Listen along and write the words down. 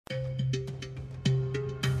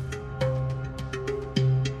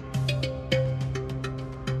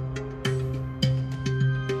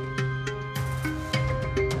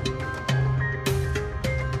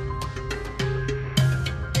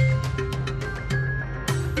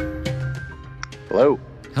Hello.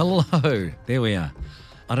 Hello. There we are.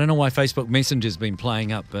 I don't know why Facebook Messenger's been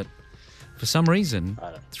playing up, but for some reason,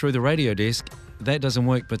 through the radio desk, that doesn't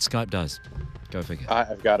work, but Skype does. Go figure.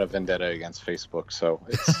 I've got a vendetta against Facebook, so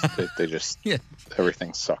they just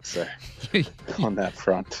everything sucks there on that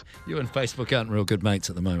front. You and Facebook aren't real good mates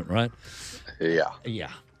at the moment, right? Yeah.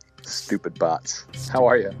 Yeah. Stupid bots. How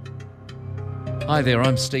are you? Hi there,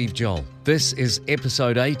 I'm Steve Joel. This is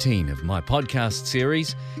episode 18 of my podcast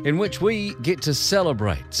series in which we get to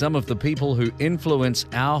celebrate some of the people who influence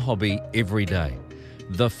our hobby every day.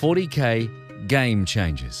 The 40K Game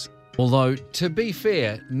Changers. Although, to be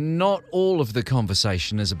fair, not all of the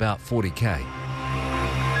conversation is about 40K.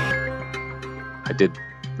 I did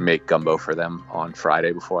make gumbo for them on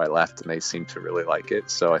Friday before I left, and they seemed to really like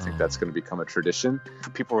it. So I think that's going to become a tradition.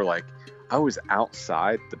 People were like, I was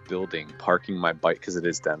outside the building parking my bike, because it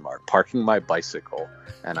is Denmark, parking my bicycle,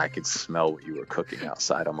 and I could smell what you were cooking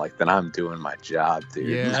outside. I'm like, then I'm doing my job, dude.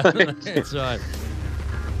 Yeah, that's right.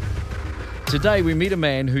 Today we meet a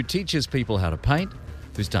man who teaches people how to paint,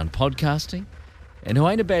 who's done podcasting, and who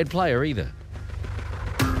ain't a bad player either.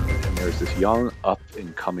 And there's this young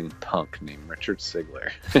up-and-coming punk named Richard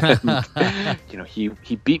Sigler. And,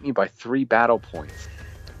 he beat me by 3 battle points.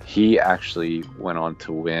 He actually went on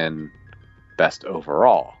to win best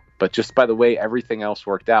overall, but just by the way everything else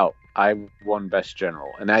worked out, I won best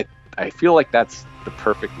general, and I feel like that's the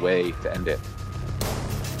perfect way to end it.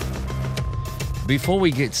 Before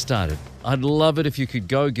we get started, I'd love it if you could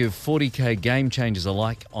go give 40K Game Changers a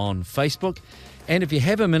like on Facebook, and if you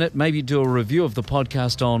have a minute, maybe do a review of the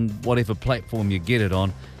podcast on whatever platform you get it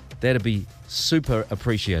on. That'd be super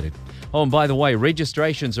appreciated. Oh, and by the way,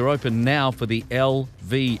 registrations are open now for the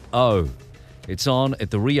LVO. It's on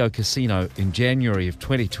at the Rio Casino in January of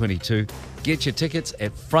 2022. Get your tickets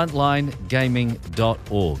at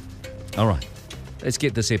frontlinegaming.org. All right, let's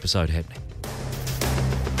get this episode happening.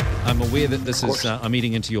 I'm aware that this is, I'm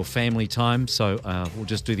eating into your family time, so we'll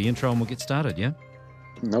just do the intro and we'll get started, yeah?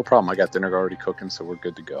 No problem. I got dinner already cooking, so we're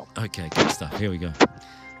good to go. Okay, good stuff. Here we go.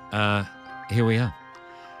 Here we are.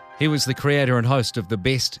 He was the creator and host of the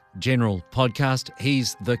Best General podcast.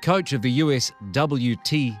 He's the coach of the US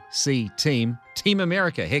WTC team, Team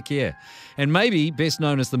America, heck yeah. And maybe best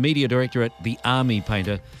known as the media director at The Army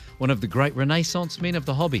Painter, one of the great Renaissance men of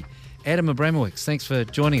the hobby. Adam Abramowitz, thanks for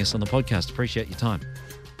joining us on the podcast. Appreciate your time.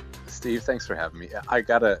 Steve, thanks for having me. I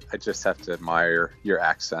just have to admire your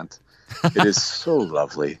accent. It is so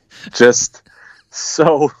lovely. Just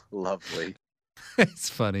so lovely. It's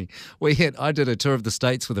funny. I did a tour of the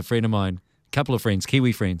States with a friend of mine, a couple of friends,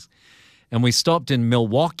 Kiwi friends, and we stopped in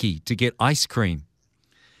Milwaukee to get ice cream.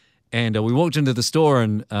 And we walked into the store,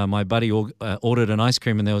 and my buddy ordered an ice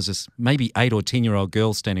cream, and there was this maybe 8 or 10-year-old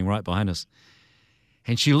girl standing right behind us.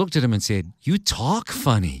 And she looked at him and said, "You talk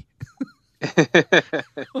funny."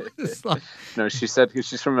 No, she said, because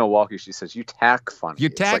she's from Milwaukee, she says, "You tack funny." You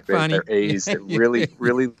tack funny. They're A's. They're really,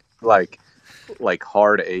 really like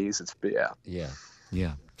hard A's. It's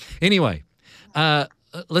Yeah. Anyway,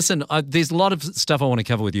 listen, there's a lot of stuff I want to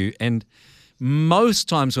cover with you, and most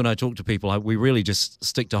times when I talk to people, we really just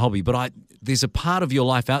stick to hobby, but there's a part of your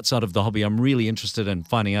life outside of the hobby I'm really interested in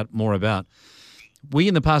finding out more about. We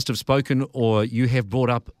in the past have spoken, or you have brought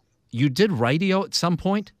up, you did radio at some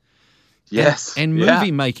point? Yes. And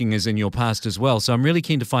movie making is in your past as well, so I'm really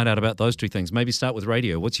keen to find out about those two things. Maybe start with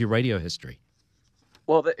radio. What's your radio history?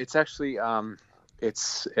 Well, it's actually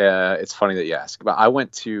it's funny that you ask. But I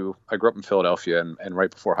grew up in Philadelphia, and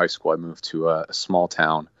right before high school, I moved to a small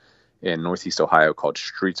town in Northeast Ohio called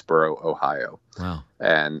Streetsboro, Ohio. Wow!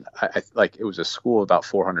 And I it was a school of about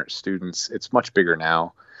 400 students. It's much bigger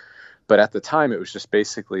now, but at the time, it was just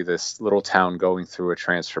basically this little town going through a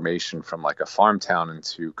transformation from like a farm town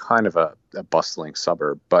into kind of a bustling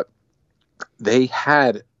suburb. But they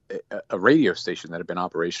had a radio station that had been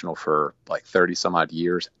operational for like 30 some odd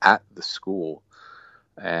years at the school,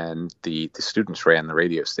 and the students ran the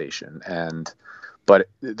radio station. But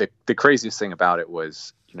the craziest thing about it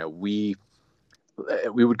was, we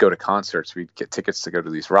would go to concerts, we'd get tickets to go to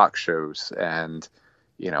these rock shows, and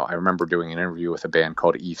I remember doing an interview with a band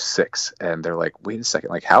called Eve 6, and they're like, "Wait a second,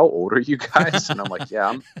 like, how old are you guys?" And I'm like,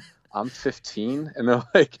 "Yeah, I'm 15." And they're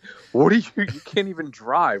like, "What are you can't even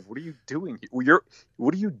drive. What are you doing?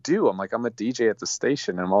 What do you do?" I'm like, "I'm a DJ at the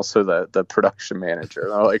station. And I'm also the production manager."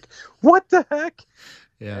 And they're like, "What the heck?"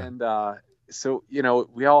 Yeah. And so,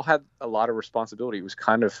 we all had a lot of responsibility. It was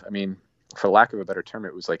kind of, for lack of a better term,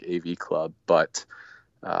 it was like AV Club, but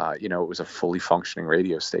it was a fully functioning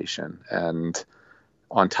radio station. And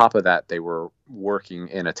on top of that, they were working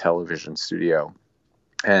in a television studio.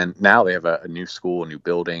 And now they have a new school, a new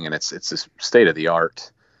building, and it's this state of the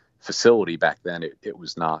art facility back then. It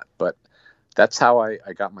was not, but that's how I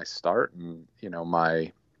got my start. And,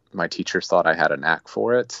 my teachers thought I had a knack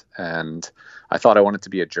for it, and I thought I wanted to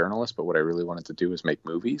be a journalist, but what I really wanted to do was make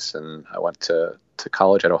movies. And I went to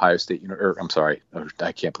college at Ohio State,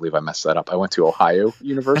 I can't believe I messed that up. I went to Ohio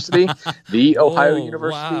University, the Ohio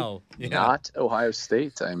University, wow. Yeah. not Ohio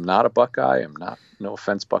State. I'm not a Buckeye. I'm not, no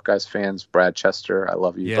offense, Buckeyes fans, Brad Chester, I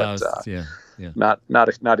love you, but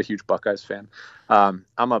not a huge Buckeyes fan. I'm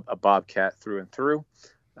a Bobcat through and through,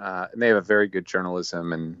 and they have a very good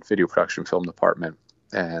journalism and video production film department.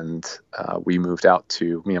 And we moved out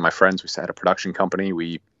to, me and my friends, we had a production company.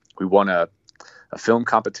 We won a film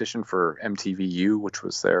competition for MTVU, which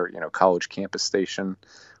was their, college campus station.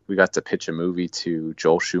 We got to pitch a movie to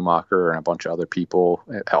Joel Schumacher and a bunch of other people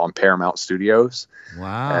on Paramount Studios.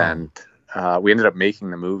 Wow. And we ended up making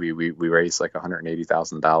the movie. We raised like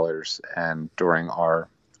 $180,000. And during our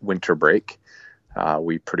winter break,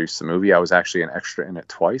 we produced the movie. I was actually an extra in it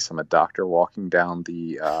twice. I'm a doctor walking down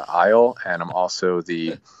the aisle, and I'm also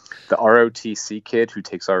the ROTC kid who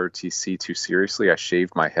takes ROTC too seriously. I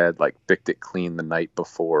shaved my head, like picked it clean the night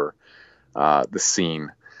before the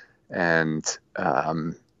scene. And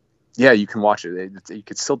you can watch it. You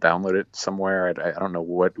could still download it somewhere. I don't know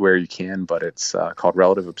where you can, but it's called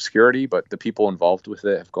Relative Obscurity. But the people involved with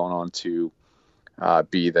it have gone on to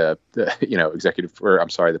be the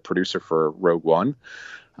the producer for Rogue One.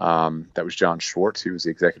 That was John Schwartz, who was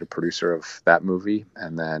the executive producer of that movie.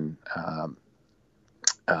 And then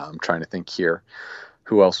I'm trying to think here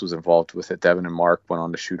who else was involved with it. Devin and Mark went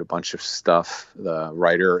on to shoot a bunch of stuff. The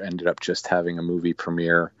writer ended up just having a movie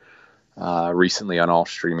premiere recently on all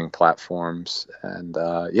streaming platforms. And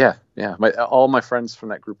all my friends from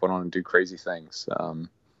that group went on and do crazy things.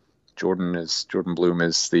 Jordan Bloom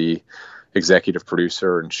is the executive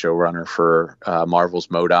producer and showrunner for Marvel's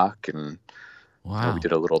MODOK, and wow. We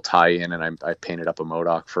did a little tie-in, and I painted up a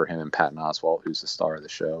MODOK for him and Patton Oswalt, who's the star of the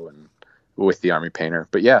show, and with the Army Painter.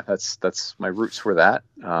 But yeah, that's my roots for that.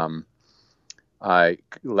 I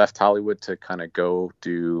left Hollywood to kind of go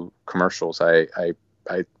do commercials. I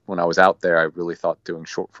when I was out there, I really thought doing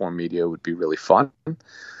short form media would be really fun,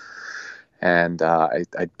 and I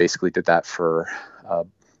basically did that for a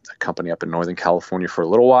company up in Northern California for a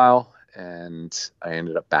little while. And I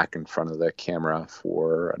ended up back in front of the camera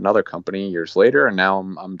for another company years later, and now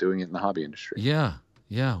I'm doing it in the hobby industry. Yeah.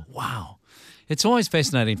 Wow. It's always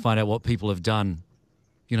fascinating to find out what people have done,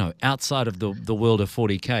 outside of the world of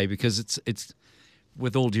 40K, because it's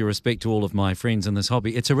with all due respect to all of my friends in this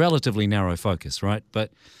hobby, it's a relatively narrow focus, right?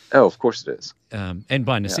 But of course it is. And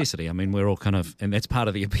by necessity. I mean, we're all and that's part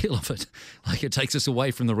of the appeal of it. Like, it takes us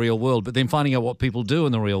away from the real world, but then finding out what people do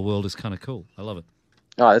in the real world is kind of cool. I love it.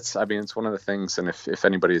 It's one of the things, and if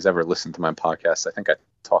anybody has ever listened to my podcast, I think I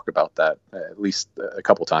talk about that at least a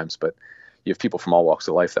couple times, but you have people from all walks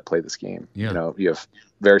of life that play this game. Yeah. You have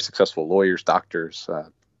very successful lawyers, doctors,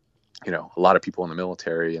 a lot of people in the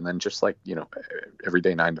military, and then just like,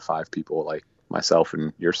 everyday 9-to-5 people like myself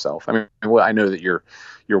and yourself. I mean, I know that you're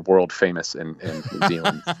world famous in New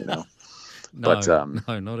Zealand, No, but,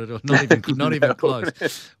 no, not at all. Not even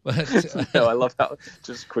close. But, no, I love how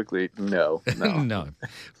just quickly. No. No.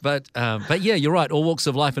 But yeah, you're right. All walks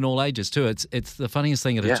of life and all ages too. It's the funniest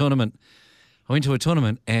thing at a tournament. I went to a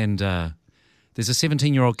tournament and there's a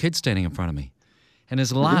 17-year-old kid standing in front of me, and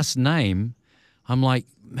his last name, I'm like,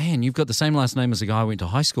 man, you've got the same last name as the guy I went to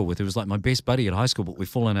high school with. It was like my best buddy at high school, but we've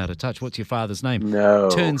fallen out of touch. What's your father's name? No.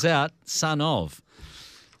 Turns out, son of.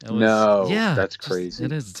 That's crazy.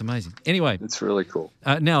 It is. It's amazing. Anyway. It's really cool.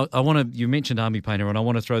 Now, you mentioned Army Painter, and I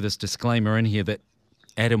want to throw this disclaimer in here that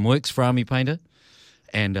Adam works for Army Painter,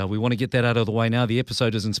 and we want to get that out of the way now. The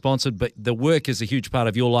episode isn't sponsored, but the work is a huge part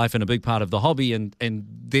of your life and a big part of the hobby, and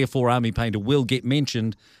therefore Army Painter will get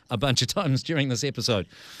mentioned a bunch of times during this episode.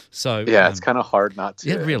 So yeah, it's kind of hard not to.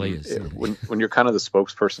 It really is. When you're kind of the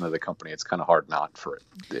spokesperson of the company, it's kind of hard not for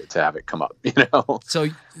it to have it come up. So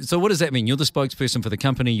what does that mean? You're the spokesperson for the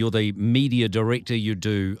company. You're the media director. You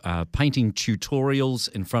do painting tutorials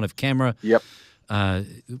in front of camera. Yep.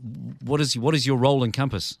 What is your role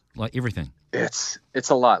encompass? Like everything. It's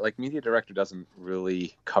a lot. Like, media director doesn't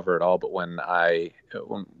really cover it all. But when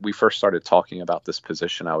we first started talking about this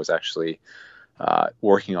position, I was actually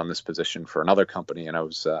working on this position for another company, and I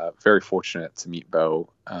was very fortunate to meet Bo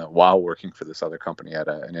while working for this other company at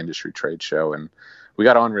an industry trade show, and we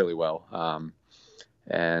got on really well.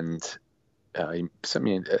 And he sent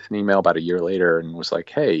me an email about a year later and was like,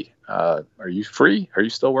 "Hey, are you free? Are you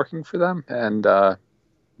still working for them?" And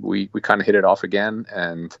we kind of hit it off again.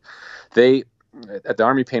 And they, at the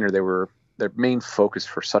Army Painter, their main focus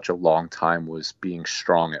for such a long time was being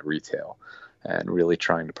strong at retail. and really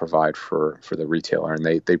trying to provide for the retailer. And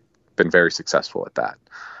they've been very successful at that.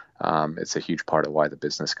 It's a huge part of why the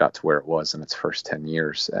business got to where it was in its first 10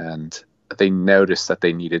 years. And they noticed that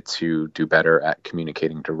they needed to do better at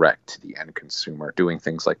communicating direct to the end consumer, doing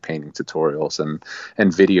things like painting tutorials and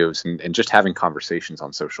videos and just having conversations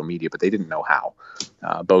on social media, but they didn't know how.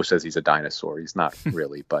 Bo says he's a dinosaur. He's not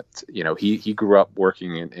really, but he grew up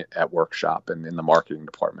working at Workshop and in the marketing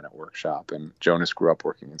department at Workshop, and Jonas grew up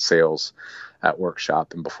working in sales at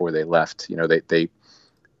Workshop. And before they left,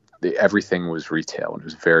 everything was retail, and it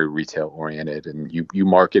was very retail oriented, and you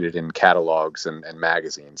marketed in catalogs and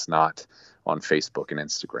magazines, not on Facebook and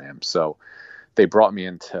Instagram. So they brought me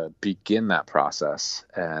in to begin that process,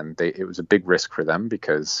 and it was a big risk for them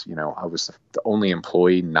because I was the only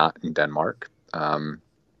employee not in Denmark.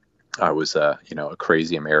 I was a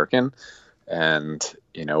crazy American, and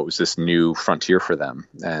it was this new frontier for them,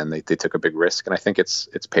 and they took a big risk, and I think it's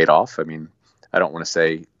paid off. I mean, I don't want to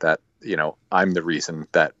say that I'm the reason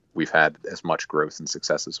that we've had as much growth and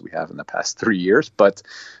success as we have in the past 3 years. But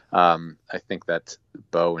I think that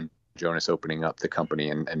Bo and Jonas opening up the company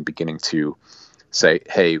and beginning to say,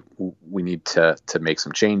 hey, we need to make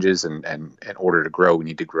some changes. And in order to grow, we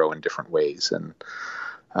need to grow in different ways. And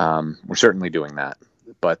we're certainly doing that.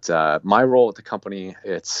 But my role at the company,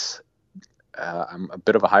 I'm a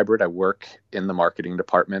bit of a hybrid. I work in the marketing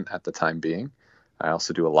department at the time being. I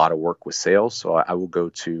also do a lot of work with sales. So I will go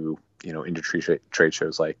to industry trade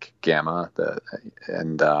shows like Gamma,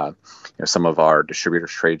 and some of our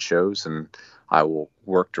distributors trade shows, and I will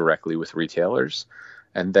work directly with retailers.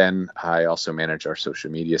 And then I also manage our social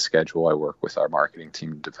media schedule. I work with our marketing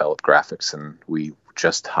team to develop graphics, and we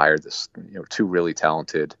just hired two really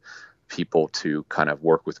talented people to kind of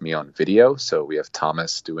work with me on video. So we have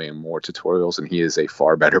Thomas doing more tutorials, and he is a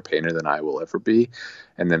far better painter than I will ever be.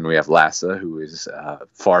 And then we have Lasse, who is a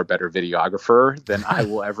far better videographer than I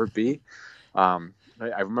will ever be. I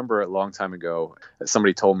remember a long time ago,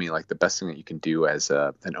 somebody told me like the best thing that you can do as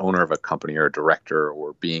an owner of a company or a director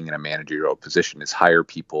or being in a managerial position is hire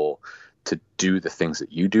people to do the things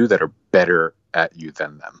that you do that are better at you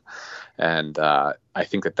than them. And I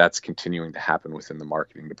think that that's continuing to happen within the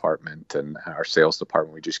marketing department and our sales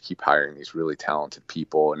department. We just keep hiring these really talented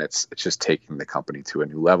people, and it's just taking the company to a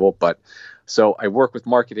new level. But so I work with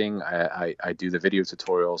marketing. I do the video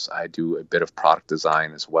tutorials. I do a bit of product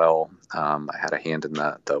design as well. I had a hand in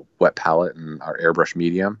the wet palette and our airbrush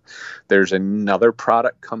medium. There's another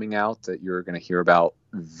product coming out that you're going to hear about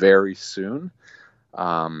very soon.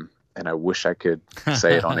 And I wish I could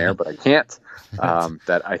say it on air, but I can't.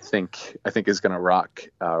 That I think is going to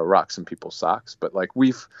rock some people's socks. But like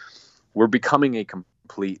we're becoming a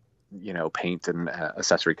complete paint and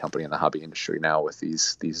accessory company in the hobby industry now with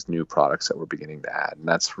these new products that we're beginning to add, and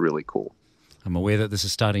that's really cool. I'm aware that this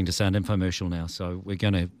is starting to sound infomercial now, so we're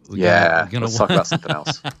gonna let's talk about something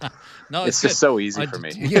else. No, it's just so easy for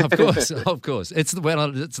me. Yeah, of course. It's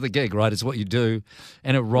the gig, right? It's what you do,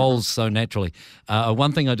 and it rolls so naturally.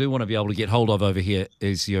 One thing I do want to be able to get hold of over here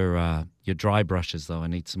is your dry brushes, though. I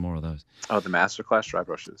need some more of those. Oh, the Masterclass dry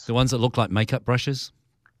brushes. The ones that look like makeup brushes?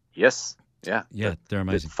 Yes. Yeah, they're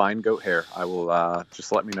amazing. Fine goat hair. I will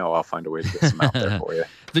just let me know. I'll find a way to get some out there for you.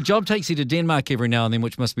 The job takes you to Denmark every now and then,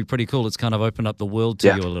 which must be pretty cool. It's kind of opened up the world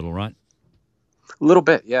to you a little, right? A little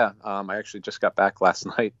bit, yeah. I actually just got back last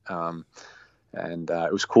night, and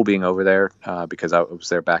it was cool being over there because I was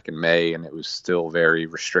there back in May, and it was still very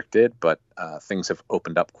restricted, but things have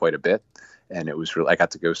opened up quite a bit, and it was really. I got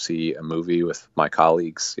to go see a movie with my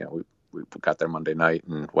colleagues. We got there Monday night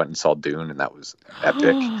and went and saw Dune, and that was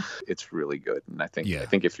epic. It's really good, and I think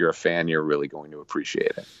if you're a fan, you're really going to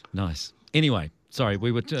appreciate it. Nice. Anyway, sorry,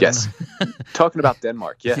 we were talking about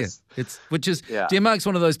Denmark. Yes, Denmark's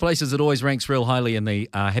one of those places that always ranks real highly in the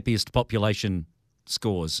happiest population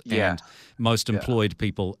scores and most employed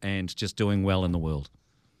people, and just doing well in the world.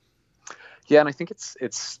 Yeah, and I think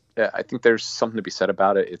I think there's something to be said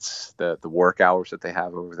about it. It's the work hours that they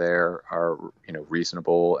have over there are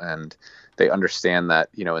reasonable, and they understand that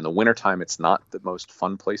in the wintertime it's not the most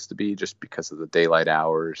fun place to be just because of the daylight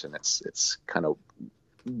hours, and it's kind of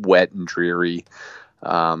wet and dreary.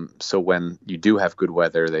 So when you do have good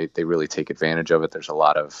weather, they really take advantage of it. There's a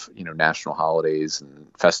lot of national holidays and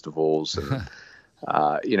festivals, and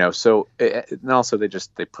and also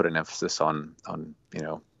they put an emphasis on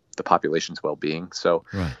the population's well-being. So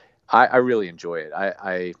right. I really enjoy it.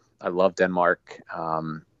 I love Denmark.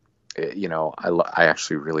 I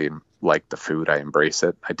actually really like the food. I embrace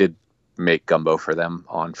it. I did make gumbo for them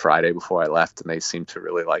on Friday before I left, and they seem to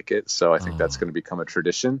really like it. So I think that's going to become a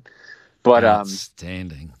tradition. But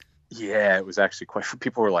outstanding. Yeah, it was actually quite.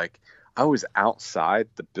 People were like, I was outside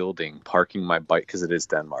the building parking my bike, because it is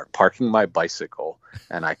Denmark, parking my bicycle,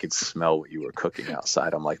 and I could smell what you were cooking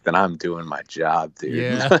outside. I'm like, then I'm doing my job, dude.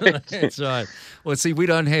 Yeah, that's right. Well, see, we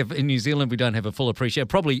don't have, in New Zealand, we don't have a full appreciation.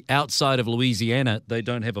 Probably outside of Louisiana, they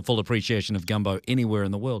don't have a full appreciation of gumbo anywhere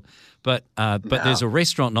in the world. But there's a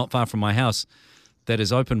restaurant not far from my house that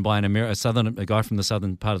is opened by a guy from the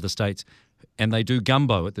southern part of the States, and they do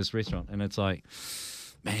gumbo at this restaurant. And it's like,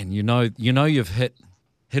 man, you've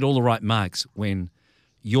hit all the right marks when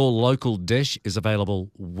your local dish is available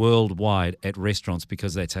worldwide at restaurants,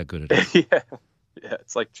 because that's how good it is. Yeah,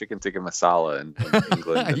 it's like chicken tikka masala in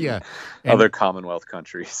England and and other Commonwealth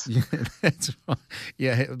countries. Yeah, that's right.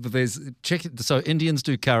 Yeah, but there's chicken. So Indians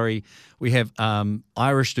do curry. We have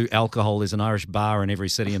Irish do alcohol. There's an Irish bar in every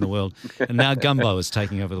city in the world. And now gumbo is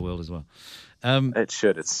taking over the world as well. It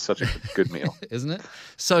should. It's such a good meal. Isn't it?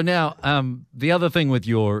 So now the other thing with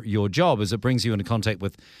your job is it brings you into contact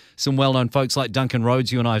with some well-known folks like Duncan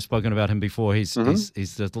Rhodes. You and I have spoken about him before. He's just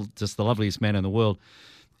the loveliest man in the world.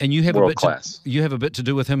 And you have a bit to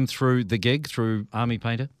do with him through the gig, through Army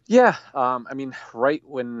Painter? Yeah. I mean, right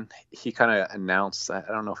when he kind of announced, I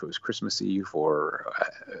don't know if it was Christmas Eve or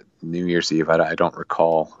New Year's Eve, I don't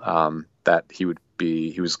recall, that he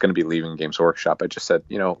was going to be leaving Games Workshop. I just said,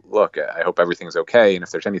 look, I hope everything's okay. And if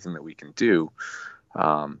there's anything that we can do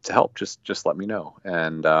to help, just let me know.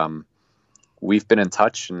 And we've been in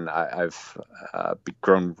touch, and I've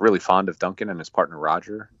grown really fond of Duncan and his partner,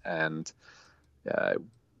 Roger. And,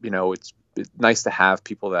 it's nice to have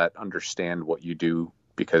people that understand what you do,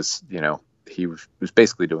 because, he was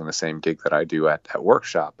basically doing the same gig that I do at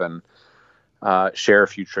Workshop, and share a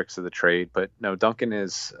few tricks of the trade. But no, Duncan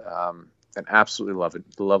is an absolutely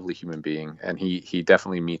lovely human being, and he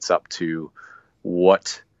definitely meets up to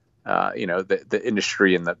what the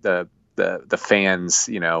industry and the fans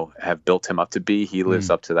have built him up to be. He lives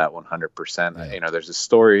up to that 100%. Yeah. There's a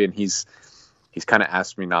story, and he's kind of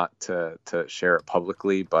asked me not to share it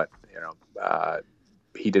publicly, but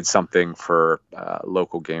he did something for a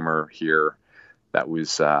local gamer here that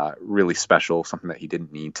was really special, something that he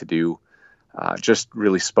didn't need to do. Just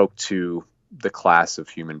really spoke to the class of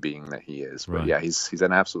human being that he is. But yeah, he's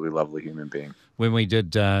an absolutely lovely human being. When we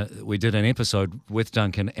did an episode with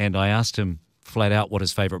Duncan, and I asked him flat out what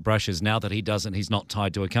his favorite brush is. Now that he's not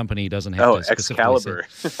tied to a company, he doesn't have to specifically Excalibur.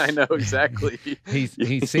 I know exactly.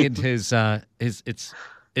 He said his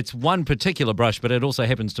it's one particular brush, but it also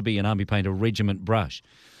happens to be an Army Painter regiment brush.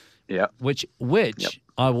 Yeah. Which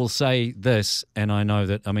I will say this, and I know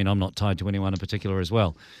that, I'm not tied to anyone in particular as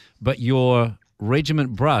well, but your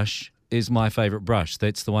regiment brush is my favorite brush.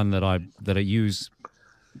 That's the one that I use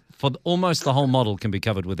for almost the whole model can be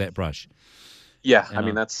covered with that brush. Yeah,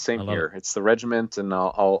 that's the same here. It's the regiment, and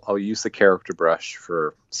I'll use the character brush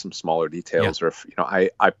for some smaller details. Yeah. Or if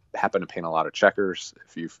I happen to paint a lot of checkers.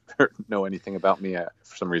 If you know anything about me,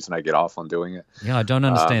 for some reason I get off on doing it. Yeah, I don't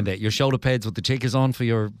understand that. Your shoulder pads with the checkers on for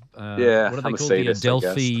your what are they called? Sadist, the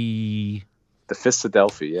Adelphi. The Fists of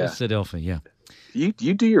Delphi. Yeah. Fists of Delphi. Yeah. You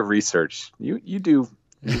do your research. You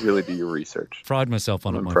really do your research. Pride myself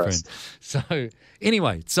on it, my friend. So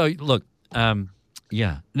anyway, look.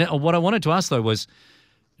 Yeah. Now, what I wanted to ask, though, was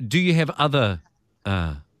do you have other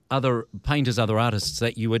painters, other artists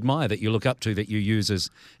that you admire, that you look up to, that you use as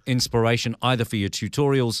inspiration, either for your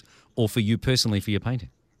tutorials or for you personally for your painting?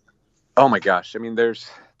 Oh, my gosh. There's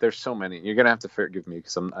so many. You're going to have to forgive me,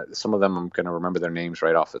 because some of them I'm going to remember their names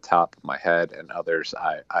right off the top of my head, and others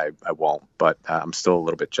I won't, but I'm still a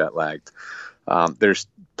little bit jet lagged. There's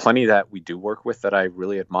plenty that we do work with that I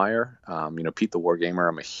really admire. Pete the Wargamer,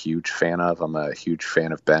 I'm a huge fan of. I'm a huge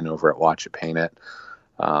fan of Ben over at Watch It Paint It.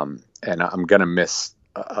 And I'm going to miss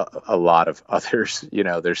a lot of others.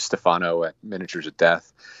 There's Stefano at Miniatures of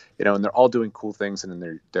Death, and they're all doing cool things and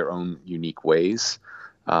in their own unique ways.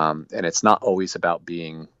 And it's not always about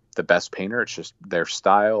being the best painter. It's just their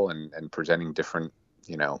style and presenting different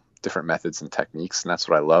methods and techniques. And that's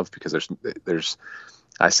what I love, because there's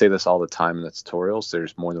I say this all the time in the tutorials.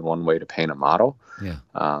 There's more than one way to paint a model. Yeah.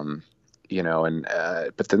 But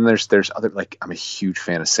then there's other, like, I'm a huge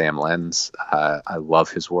fan of Sam Lenz. I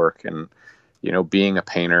love his work, and being a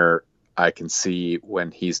painter, I can see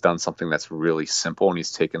when he's done something that's really simple and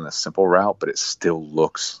he's taken the simple route, but it still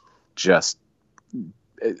looks just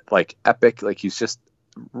like epic. Like, he's just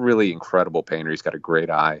really incredible painter. He's got a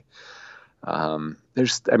great eye.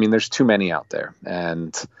 There's too many out there,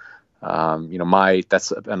 and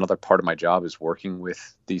that's another part of my job, is working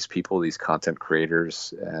with these people, these content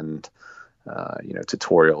creators, and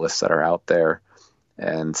tutorialists that are out there.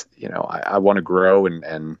 And I want to grow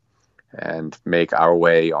and make our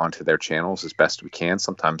way onto their channels as best we can.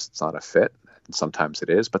 Sometimes it's not a fit, and sometimes it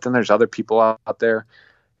is. But then there's other people out there.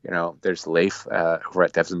 There's Leif over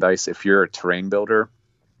at Devs and Dice. If you're a terrain builder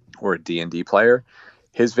or a D&D player,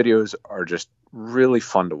 his videos are just really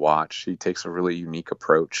fun to watch. He takes a really unique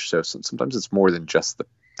approach. So sometimes it's more than just the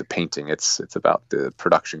painting. It's about the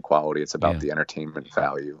production quality. It's about the entertainment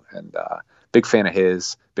value. And big fan of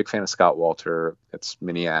his. Big fan of Scott Walter. It's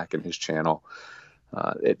Miniac and his channel.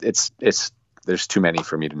 There's too many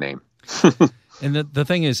for me to name. And the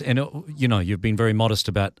thing is, and you've been very modest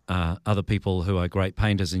about other people who are great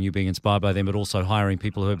painters and you being inspired by them, but also hiring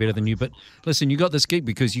people who are better than you. But listen, you got this gig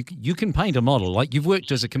because you can paint a model. Like, you've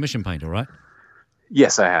worked as a commission painter, right?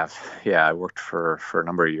 Yes, I have. Yeah, I worked for a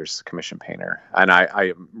number of years as a commission painter, and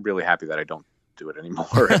I am really happy that I don't do it anymore.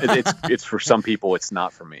 It's for some people, it's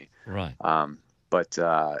not for me. Right. But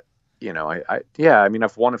I've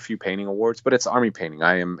won a few painting awards, but it's Army painting.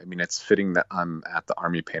 It's fitting that I'm at the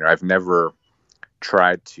Army painter. I've never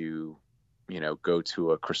tried to, go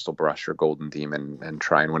to a Crystal Brush or Golden Demon and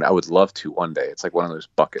try and win. I would love to one day. It's like one of those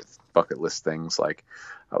bucket list things. Like,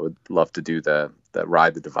 I would love to do the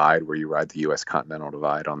Ride the Divide, where you ride the U.S. Continental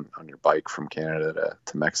Divide on your bike from Canada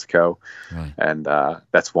to Mexico. Right. And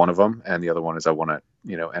that's one of them. And the other one is I want to,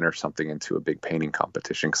 enter something into a big painting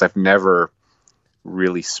competition, because I've never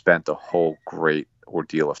really spent a whole great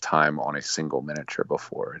ordeal of time on a single miniature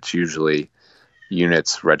before. It's usually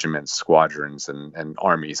units, regiments, squadrons, and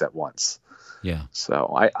armies at once. Yeah.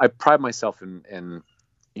 So I pride myself in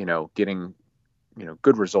getting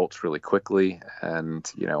good results really quickly, and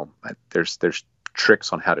there's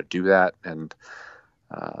tricks on how to do that, and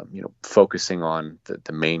focusing on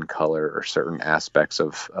the main color or certain aspects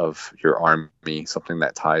of your army, something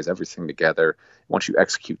that ties everything together. Once you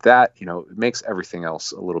execute that, it makes everything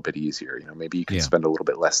else a little bit easier. Maybe you can spend a little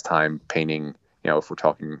bit less time painting, if we're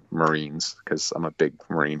talking Marines, because I'm a big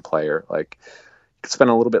Marine player, like, you could spend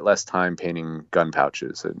a little bit less time painting gun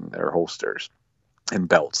pouches and their holsters and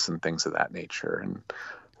belts and things of that nature. And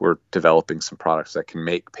we're developing some products that can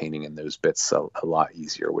make painting in those bits a lot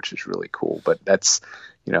easier, which is really cool. But that's,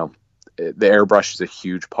 the airbrush is a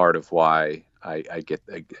huge part of why I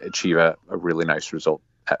achieve a really nice result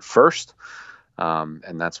at first.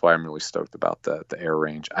 And that's why I'm really stoked about the air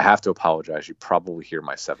range. I have to apologize. You probably hear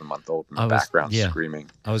my 7-month-old in the background screaming.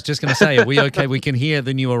 I was just going to say, are we okay? We can hear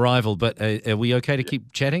the new arrival, but are we okay to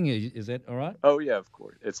keep chatting? Is that all right? Oh, yeah, of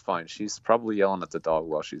course. It's fine. She's probably yelling at the dog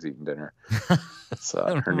while she's eating dinner. It's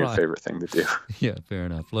her new favorite thing to do. Yeah, fair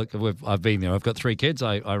enough. Look, I've been there. I've got 3 kids.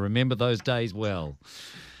 I remember those days well.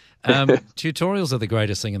 Tutorials are the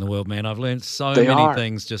greatest thing in the world, man. I've learned so many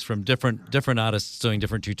things just from different artists doing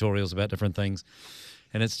different tutorials about different things,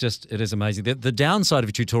 and it is amazing. The downside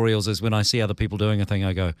of tutorials is when I see other people doing a thing,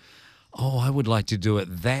 I go, oh, I would like to do it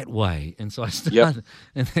that way, and so I start.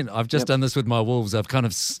 And then I've just done this with my wolves. I've kind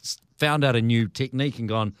of found out a new technique and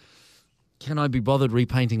gone, can I be bothered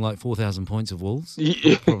repainting like 4,000 points of wolves?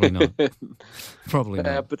 Probably not. Probably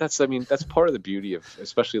not. But that's part of the beauty of,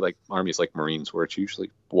 especially like armies like Marines, where it's usually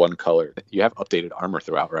one color. You have updated armor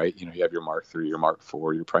throughout, right? You have your Mark III, your Mark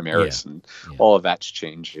IV, your Primaris, and all of that's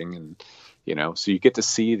changing. And, so you get to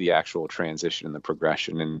see the actual transition and the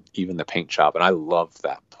progression and even the paint job. And I love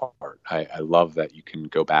that part. I love that you can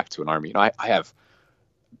go back to an army. I have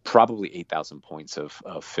probably 8,000 points of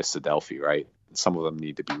Fists of Delphi, right? Some of them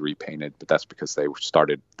need to be repainted, but that's because they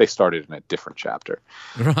started in a different chapter.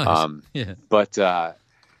 Right. But I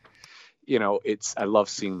love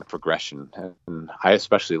seeing the progression, and I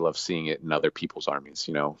especially love seeing it in other people's armies.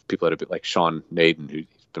 People that have been like Sean Naden, who's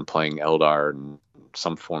been playing Eldar and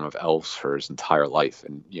some form of elves for his entire life,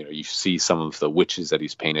 and you see some of the witches that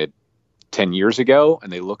he's painted 10 years ago, and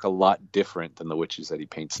they look a lot different than the witches that he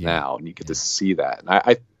paints now, and you get to see that.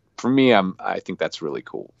 And for me, I think that's really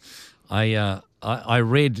cool. I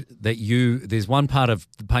read that there's one part of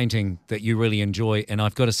the painting that you really enjoy, and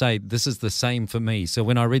I've got to say, this is the same for me. So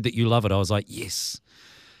when I read that you love it, I was like, yes.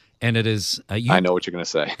 And it is... I know what you're going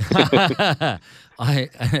to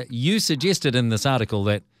say. You suggested in this article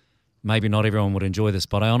that maybe not everyone would enjoy this,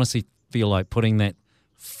 but I honestly feel like putting that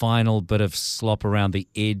final bit of slop around the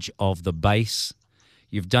edge of the base.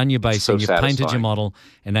 You've done your base and you've painted your model,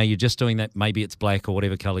 and now you're just doing that. Maybe it's black or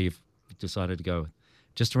whatever color you've decided to go with.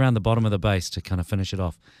 Just around the bottom of the base to kind of finish it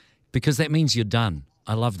off, because that means you're done.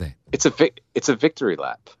 I love that. It's a victory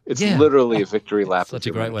lap. It's literally a victory lap. Such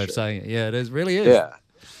a great way of saying it. Yeah, it is. Really is.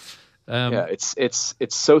 Yeah. It's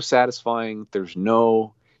so satisfying.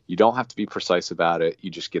 You don't have to be precise about it. You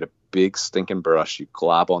just get a big stinking brush, you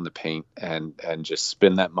glob on the paint and just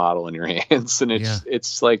spin that model in your hands. And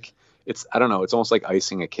it's like, it's I don't know, it's almost like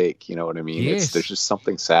icing a cake, you know what I mean? Yes. There's just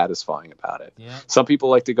something satisfying about it. Yeah. Some people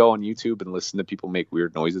like to go on YouTube and listen to people make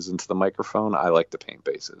weird noises into the microphone. I like to paint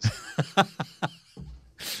bases.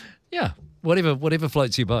 Yeah. Whatever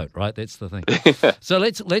floats your boat, right? That's the thing. So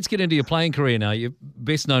let's get into your playing career now. You're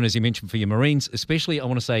best known, as you mentioned, for your Marines, especially I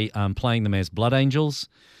want to say playing them as Blood Angels.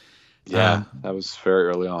 Yeah, that was very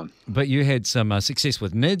early on. But you had some success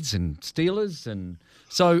with NIDS and Steelers, and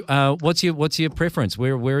so what's your preference?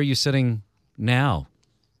 Where are you sitting now?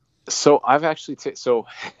 So I've actually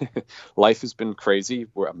life has been crazy.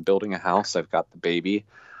 I'm building a house. I've got the baby.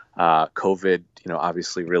 COVID,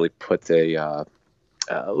 obviously really put a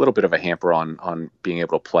little bit of a hamper on being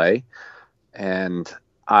able to play. And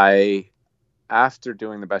after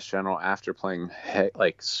doing the Best General, after playing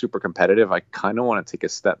like super competitive, I kind of want to take a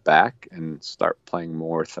step back and start playing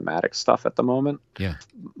more thematic stuff at the moment. Yeah.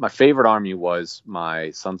 My favorite army was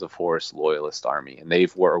my Sons of Horus Loyalist army, and they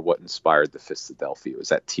were what inspired the Fist of Delphi. It was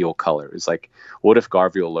that teal color. It was like, what if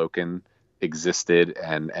Garviel Loken existed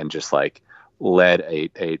and just like led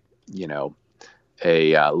a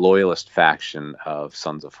loyalist faction of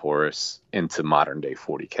Sons of Horus into modern day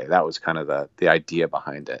 40K. That was kind of the idea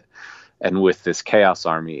behind it. And with this Chaos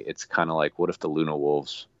army, it's kind of like, what if the Luna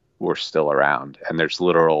Wolves were still around? And there's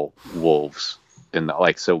literal wolves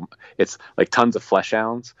so it's like tons of flesh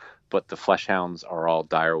hounds, but the flesh hounds are all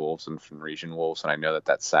dire wolves and Fenrisian wolves. And I know that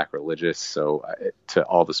that's sacrilegious. So to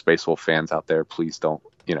all the Space Wolf fans out there, please don't,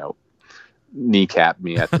 kneecap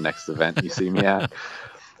me at the next event you see me at.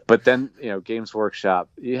 But then, Games Workshop,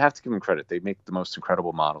 you have to give them credit. They make the most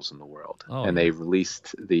incredible models in the world. And they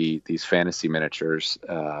released these fantasy miniatures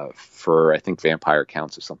for, I think, Vampire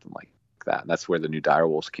Counts or something like that. And that's where the new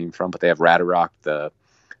Direwolves came from. But they have Radarok,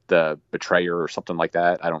 the Betrayer or something like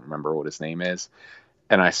that. I don't remember what his name is.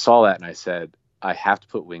 And I saw that and I said, I have to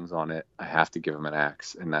put wings on it. I have to give him an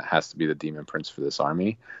axe. And that has to be the Demon Prince for this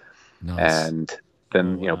army. Nice. And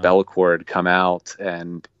then, Be'lakor had come out,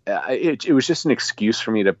 and it was just an excuse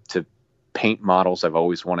for me to paint models I've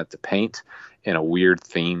always wanted to paint in a weird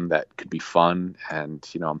theme that could be fun. And,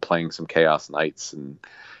 I'm playing some Chaos Knights, and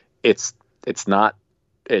it's not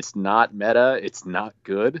meta. It's not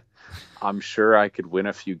good. I'm sure I could win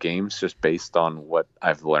a few games just based on what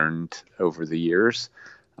I've learned over the years.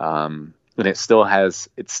 And it still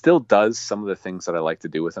does some of the things that I like to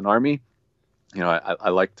do with an army.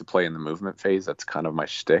 I like to play in the movement phase. That's kind of my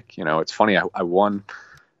shtick. It's funny. I won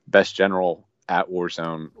Best General at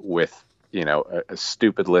Warzone with, a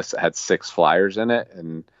stupid list that had 6 flyers in it.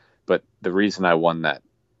 But the reason I won that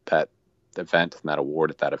event and that award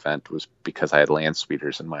at that event was because I had land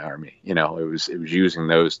speeders in my army. It was using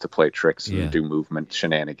those to play tricks and do movement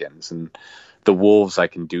shenanigans. And the wolves, I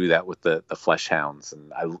can do that with the flesh hounds.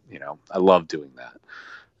 And I love doing that.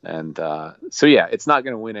 And it's not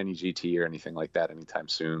going to win any GT or anything like that anytime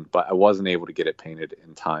soon. But I wasn't able to get it painted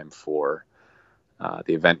in time for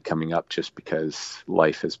the event coming up just because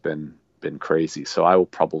life has been crazy. So I will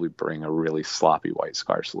probably bring a really sloppy White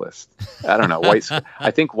Scars list. I don't know. I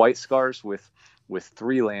think White Scars with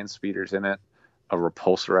 3 land speeders in it, a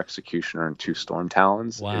Repulsor Executioner, and 2 Storm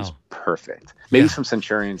Talons is perfect. Maybe some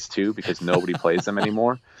Centurions too, because nobody plays them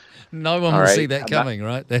anymore. No one will see that coming,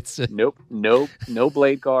 right? That's Nope. No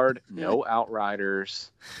Blade Guard, no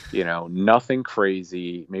Outriders, nothing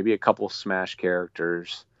crazy. Maybe a couple Smash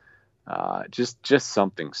characters, just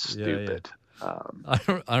something stupid. Yeah.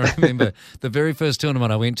 I remember the very first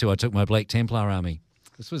tournament I went to. I took my Black Templar army.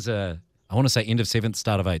 This was I want to say end of 7th,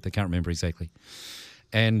 start of 8th. I can't remember exactly.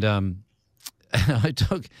 And I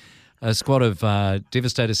took a squad of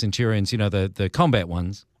Devastator Centurions, the combat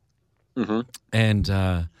ones,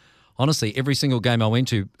 and. Honestly, every single game I went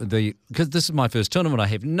to, because this is my first tournament, I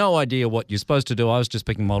have no idea what you're supposed to do. I was just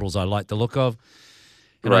picking models I like the look of.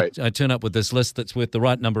 And I turn up with this list that's worth the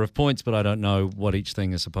right number of points, but I don't know what each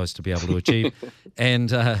thing is supposed to be able to achieve.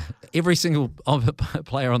 And every single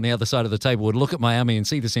player on the other side of the table would look at my army and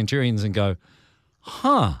see the Centurions and go,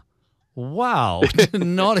 wow, did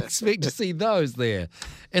not expect to see those there.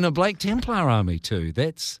 In a Black Templar army too.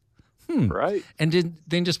 That's... Right. And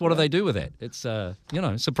then just what do they do with it? It's,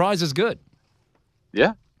 surprise is good.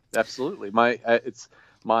 Yeah, absolutely. It's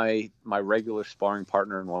my regular sparring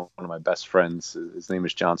partner and one of my best friends. His name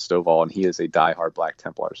is John Stovall, and he is a diehard Black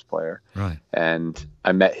Templars player. Right. And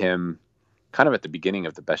I met him kind of at the beginning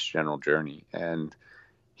of the Best General journey. And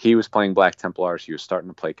he was playing Black Templars. He was starting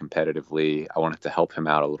to play competitively. I wanted to help him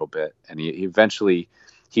out a little bit. And he eventually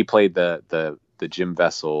played the Jim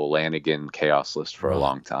Vessel Lanigan Chaos list for a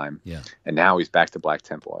long time. Yeah. And now he's back to Black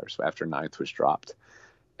Templars after 9th was dropped.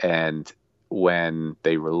 And when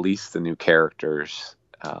they released the new characters,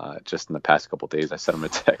 just in the past couple of days. I sent him a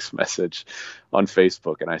text message on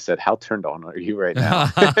Facebook, and I said, "How turned on are you right now?"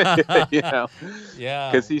 Yeah,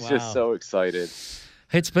 because he's wow. just so excited.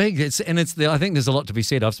 It's big. I think there's a lot to be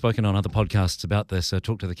said. I've spoken on other podcasts about this. I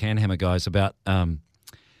talked to the Canhammer guys about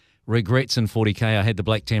regrets in 40K. I had the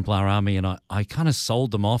Black Templar Army, and I kind of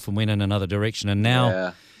sold them off and went in another direction. And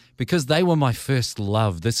now, because they were my first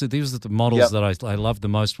love, these are the models that I loved the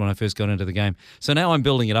most when I first got into the game. So now I'm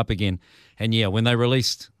building it up again. And yeah, when they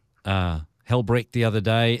released Helbrecht the other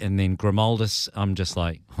day and then Grimaldus, I'm just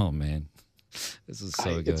like, oh man, this is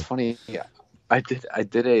so good. It's funny. Yeah, I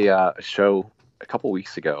did a show a couple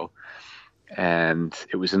weeks ago, and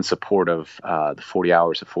it was in support of the 40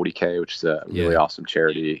 Hours of 40K, which is a really awesome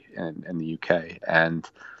charity in the UK. And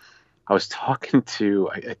I was talking to,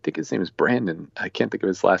 I think his name is Brandon. I can't think of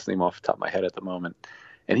his last name off the top of my head at the moment.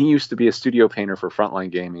 And he used to be a studio painter for Frontline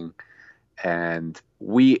Gaming. And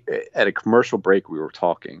we, at a commercial break, we were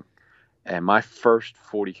talking. And my first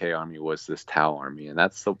 40K army was this Tau army. And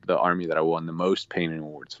that's the army that I won the most painting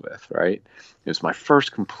awards with, right? It was my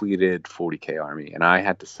first completed 40K army. And I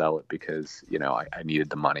had to sell it because, I needed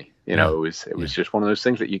the money. It was just one of those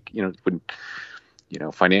things that when,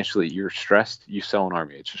 financially you're stressed, you sell an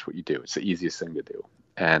army. It's just what you do. It's the easiest thing to do.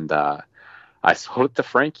 And I sold it to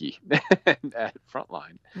Frankie at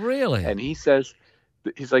Frontline. Really? And he's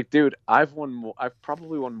like, dude, I've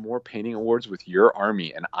probably won more painting awards with your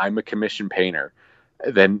army, and I'm a commissioned painter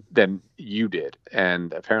than you did.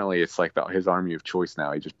 And apparently it's like his army of choice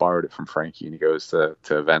now. He just borrowed it from Frankie, and he goes to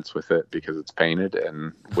events with it because it's painted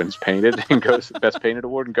and wins painted and goes best painted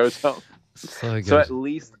award and goes home. So good. So at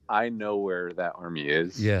least I know where that army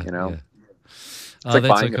is. Yeah. It's like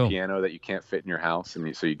buying a piano that you can't fit in your house,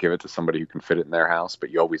 and so you give it to somebody who can fit it in their house, but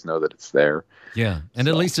you always know that it's there. Yeah, and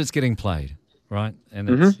at least it's getting played. Right, and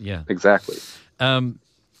it's, exactly.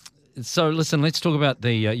 So listen, let's talk about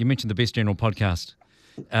the. You mentioned the Best General podcast,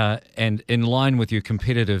 and in line with your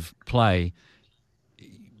competitive play,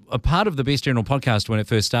 a part of the Best General podcast when it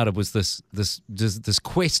first started was this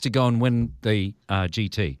quest to go and win the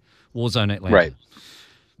GT Warzone Atlanta. Right.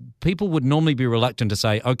 People would normally be reluctant to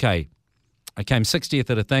say, "Okay, I came 60th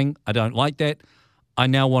at a thing. I don't like that. I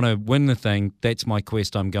now want to win the thing. That's my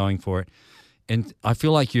quest. I'm going for it." And I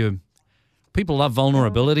feel like people love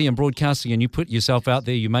vulnerability in broadcasting, and you put yourself out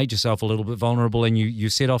there, you made yourself a little bit vulnerable, and you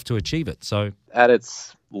set off to achieve it. So at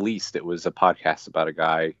its least, it was a podcast about a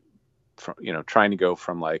guy, trying to go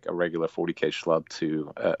from like a regular 40K schlub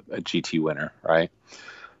to a GT winner, right?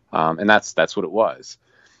 And that's what it was.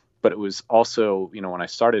 But it was also, when I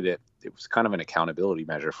started it, it was kind of an accountability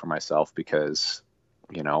measure for myself because,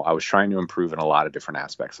 I was trying to improve in a lot of different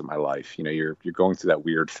aspects of my life. You're going through that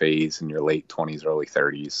weird phase in your late 20s, early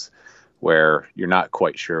 30s, where you're not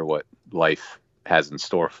quite sure what life has in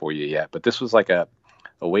store for you yet. But this was like a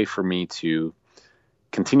way for me to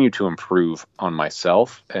continue to improve on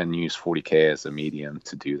myself and use 40K as a medium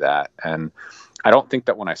to do that. And I don't think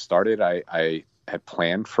that when I started, I had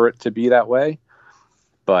planned for it to be that way.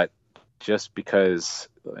 But just because,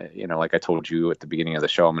 like I told you at the beginning of the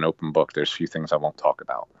show, I'm an open book. There's few things I won't talk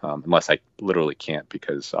about unless I literally can't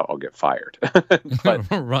because I'll get fired. But,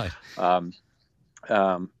 right.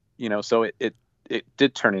 So it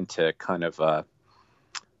did turn into kind of a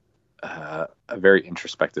very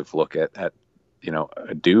introspective look at a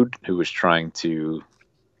dude who was trying to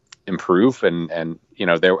improve and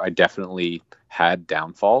I definitely had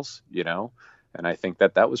downfalls, and I think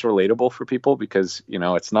that was relatable for people because,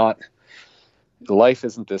 it's not, life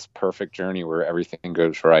isn't this perfect journey where everything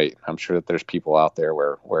goes right. I'm sure that there's people out there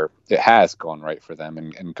where it has gone right for them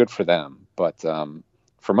and good for them. But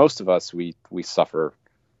for most of us, we suffer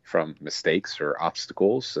from mistakes or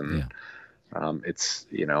obstacles, and it's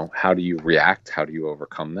how do you react? How do you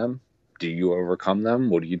overcome them? Do you overcome them?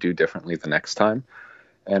 What do you do differently the next time?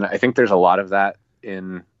 And I think there's a lot of that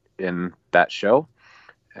in that show.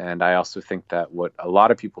 And I also think that what a lot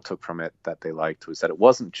of people took from it that they liked was that it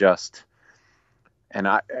wasn't just, and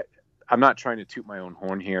I'm not trying to toot my own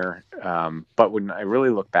horn here, but when I really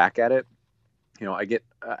look back at it,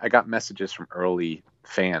 I got messages from early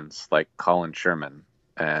fans like Colin Sherman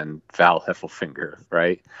and Val Heffelfinger,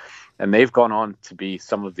 right? And they've gone on to be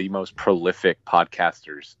some of the most prolific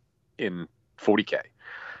podcasters in 40K.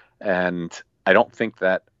 And I don't think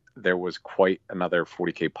that there was quite another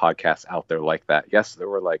 40K podcast out there like that. Yes, there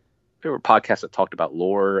were podcasts that talked about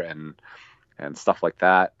lore and stuff like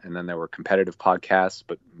that. And then there were competitive podcasts,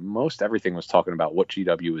 but most everything was talking about what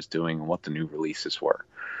GW was doing and what the new releases were.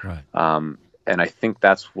 Right. And I think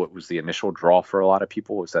that's what was the initial draw for a lot of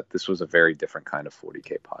people, was that this was a very different kind of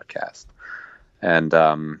 40K podcast. And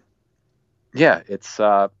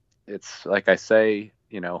it's like I say,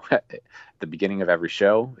 at the beginning of every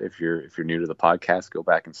show. If you're new to the podcast, go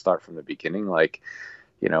back and start from the beginning. Like,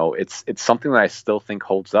 it's something that I still think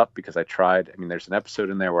holds up because I tried. I mean, there's an episode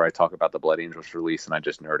in there where I talk about the Blood Angels release and I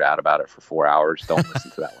just nerd out about it for 4 hours. Don't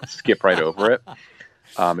listen to that one. Skip right over it.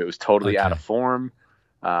 It was totally out of form.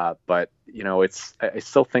 But I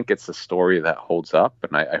still think it's a story that holds up,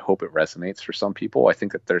 and I hope it resonates for some people. I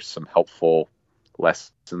think that there's some helpful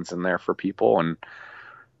lessons in there for people. And,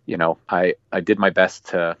 I did my best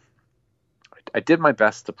to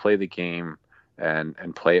play the game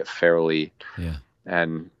and play it fairly. Yeah.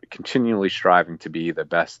 And continually striving to be the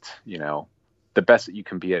best, the best that you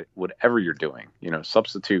can be at whatever you're doing,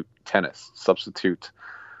 substitute tennis, substitute,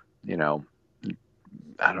 I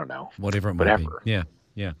don't know. Whatever it might be.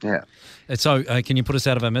 Yeah. And so can you put us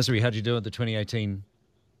out of our misery? How'd you do at the 2018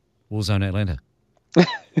 Warzone Atlanta?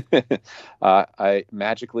 I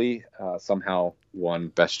magically somehow won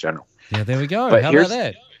Best General. Yeah, there we go. But how about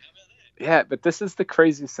that? Yeah, but this is the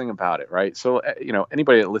craziest thing about it, right? So,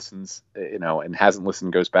 anybody that listens, and hasn't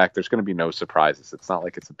listened, goes back, there's going to be no surprises. It's not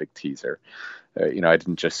like it's a big teaser. I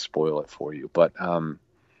didn't just spoil it for you, but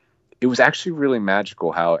it was actually really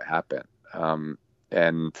magical how it happened.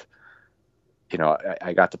 And,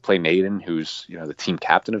 I got to play Naden, who's, the team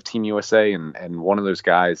captain of Team USA, and one of those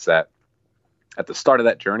guys that at the start of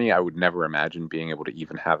that journey, I would never imagine being able to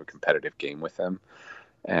even have a competitive game with him.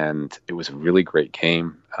 And it was a really great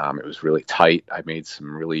game. It was really tight. I made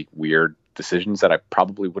some really weird decisions that I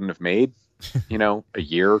probably wouldn't have made, a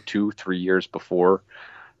year, 2, 3 years before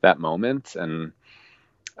that moment. And,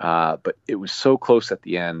 but it was so close at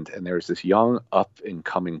the end. And there was this young up and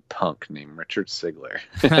coming punk named Richard Sigler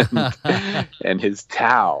and his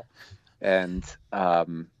Tau. And,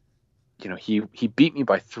 he beat me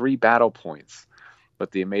by 3 battle points.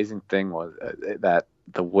 But the amazing thing was that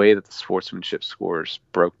the way that the sportsmanship scores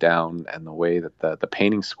broke down and the way that the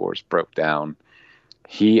painting scores broke down,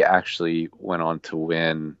 he actually went on to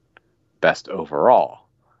win best overall.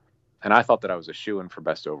 And I thought that I was a shoo-in for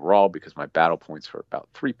best overall because my battle points were about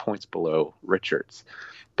 3 points below Richard's.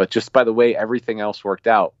 But just by the way everything else worked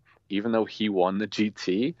out, even though he won the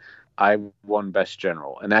GT, I won best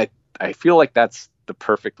general. And I feel like that's the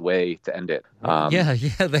perfect way to end it. Yeah,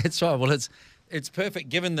 that's right. Well, it's perfect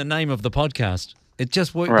given the name of the podcast. It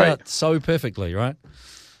just worked out so perfectly, right?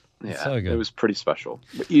 Yeah, so good. It was pretty special.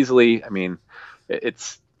 But easily, I mean,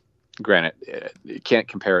 it's granted, you can't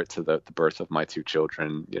compare it to the birth of my 2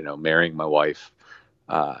 children, marrying my wife.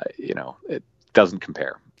 It doesn't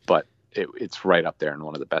compare, but it's right up there in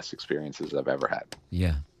one of the best experiences I've ever had.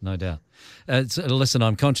 Yeah, no doubt. So listen,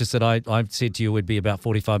 I'm conscious that I said to you it would be about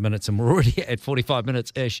 45 minutes, and we're already at 45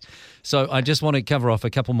 minutes-ish. So I just want to cover off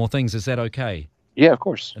a couple more things. Is that okay? Yeah, of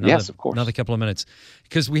course. Yes, of course. Another couple of minutes.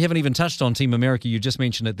 Because we haven't even touched on Team America. You just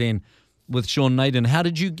mentioned it then with Sean Naden. How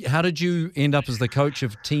did you end up as the coach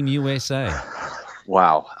of Team USA?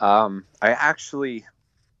 Wow. I actually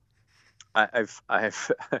I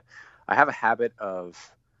have a habit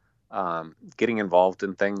of getting involved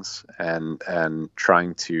in things and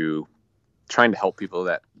trying to help people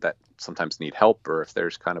that sometimes need help, or if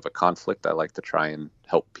there's kind of a conflict, I like to try and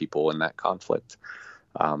help people in that conflict.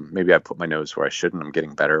 Maybe I put my nose where I shouldn't. I'm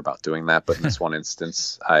getting better about doing that. But in this one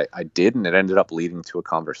instance, I did, and it ended up leading to a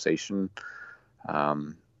conversation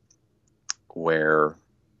where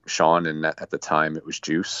Sean and at the time it was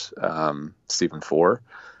Juice, Stephen Four,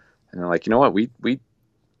 and they're like, you know what, we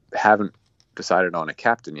haven't decided on a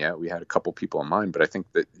captain yet. We had a couple people in mind, but I think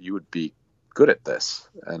that you would be good at this.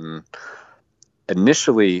 And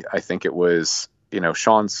initially, I think it was,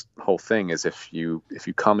 Sean's whole thing is if you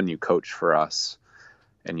come and you coach for us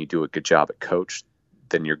and you do a good job at coach,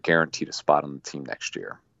 then you're guaranteed a spot on the team next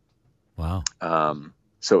year. Wow.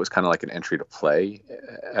 So it was kind of like an entry to play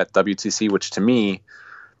at WTC, which to me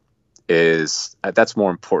that's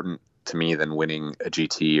more important to me than winning a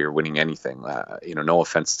GT or winning anything. No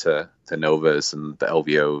offense to Novas and the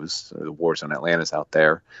LVOs, the Warzone Atlantas out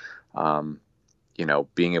there.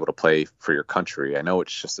 Being able to play for your country. I know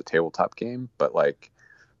it's just a tabletop game, but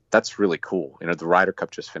that's really cool. The Ryder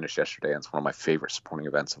Cup just finished yesterday, and it's one of my favorite sporting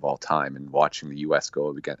events of all time. And watching the U.S. go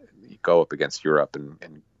up against Europe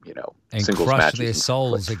and singles crush matches their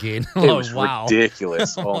souls again. It was wow.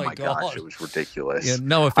 ridiculous. Oh my gosh, it was ridiculous. Yeah,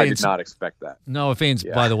 no offense. I did not expect that. No offense,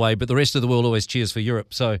 by the way, but the rest of the world always cheers for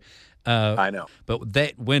Europe. So I know. But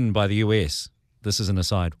that win by the US, this is an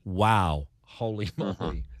aside. Wow, holy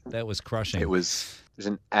moly, that was crushing. There's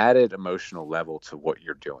an added emotional level to what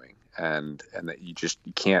you're doing, and that you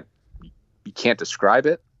can't describe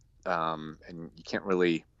it, and you can't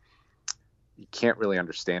really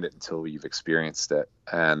understand it until you've experienced it.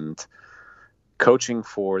 And coaching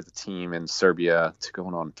for the team in Serbia, to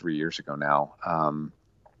going on 3 years ago now,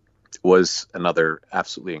 was another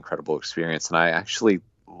absolutely incredible experience. And I actually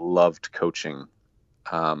loved coaching.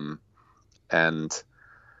 And,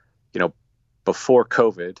 before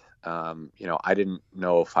COVID, I didn't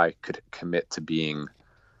know if I could commit to being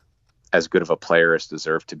as good of a player as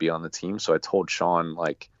deserved to be on the team. So I told Sean,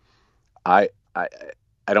 like, I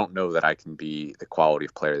don't know that I can be the quality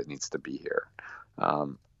of player that needs to be here.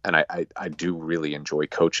 And I do really enjoy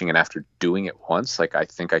coaching. And after doing it once, like, I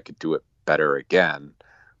think I could do it better again.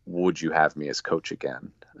 Would you have me as coach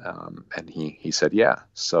again? And he said, yeah.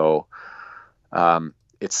 So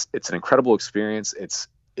it's an incredible experience. It's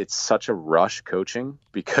such a rush coaching,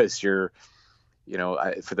 because you're,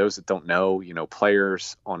 for those that don't know,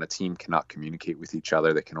 players on a team cannot communicate with each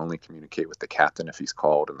other. They can only communicate with the captain if he's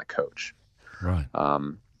called, and the coach. Right.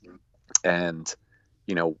 And,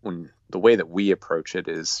 when the way that we approach it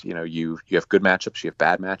is, you have good matchups, you have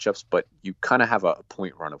bad matchups, but you kind of have a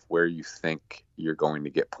point run of where you think you're going to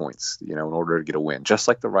get points, in order to get a win. Just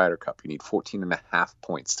like the Ryder Cup, you need 14.5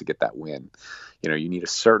 points to get that win. You need a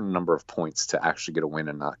certain number of points to actually get a win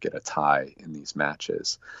and not get a tie in these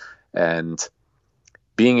matches. And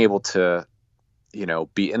being able to,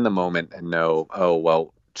 be in the moment and know, oh,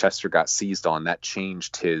 well, Chester got seized on, that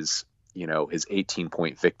changed his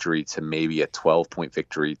 18-point victory to maybe a 12-point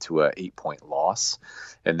victory to a 8-point loss.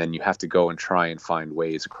 And then you have to go and try and find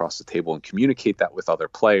ways across the table and communicate that with other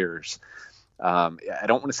players. I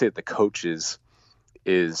don't want to say that the coach is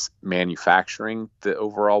manufacturing the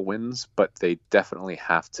overall wins, but they definitely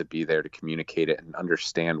have to be there to communicate it and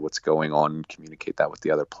understand what's going on and communicate that with the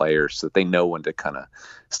other players, so that they know when to kind of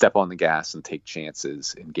step on the gas and take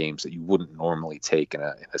chances in games that you wouldn't normally take in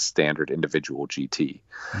a standard individual GT.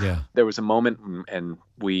 Yeah. There was a moment, and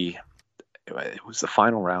it was the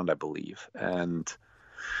final round, I believe. And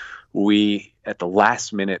we, at the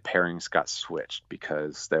last minute, pairings got switched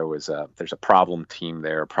because there's a problem team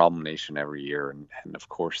there, a problem nation every year. And of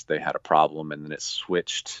course they had a problem, and then it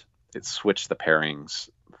switched the pairings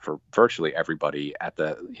for virtually everybody at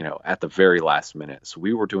the very last minute. So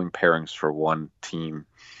we were doing pairings for one team,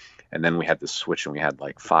 and then we had this switch, and we had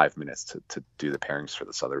like 5 minutes to do the pairings for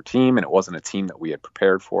this other team. And it wasn't a team that we had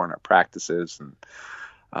prepared for in our practices.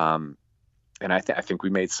 And I think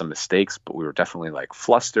we made some mistakes, but we were definitely like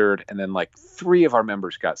flustered. And then like 3 of our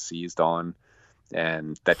members got seized on,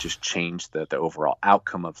 and that just changed the overall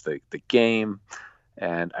outcome of the game.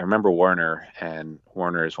 And I remember Werner, and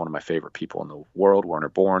Werner is one of my favorite people in the world, Werner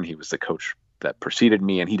Bourne. He was the coach that preceded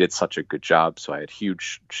me, and he did such a good job. So I had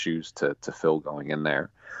huge shoes to fill going in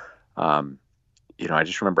there. I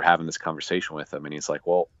just remember having this conversation with him, and he's like,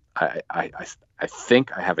 well, I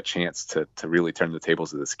think I have a chance to really turn the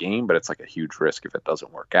tables of this game, but it's like a huge risk if it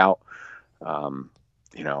doesn't work out.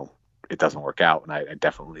 It doesn't work out, and I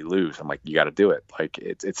definitely lose. I'm like, you got to do it. Like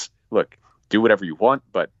it's look, do whatever you want,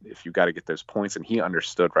 but if you got to get those points, and he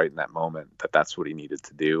understood right in that moment that that's what he needed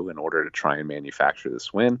to do in order to try and manufacture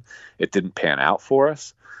this win. It didn't pan out for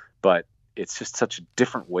us, but it's just such a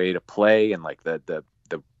different way to play, and like the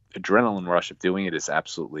adrenaline rush of doing it is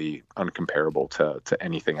absolutely uncomparable to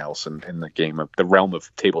anything else in the realm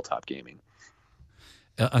of tabletop gaming.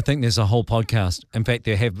 I think there's a whole podcast. In fact,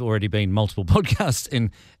 there have already been multiple podcasts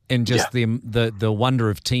in just the wonder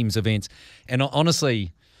of teams events. And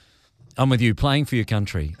honestly, I'm with you, playing for your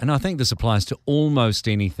country. And I think this applies to almost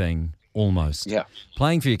anything, almost. Yeah.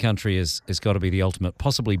 Playing for your country has got to be the ultimate.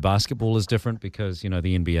 Possibly basketball is different because, the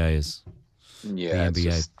NBA is the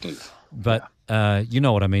NBA. But you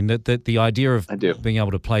know what I mean, the idea of being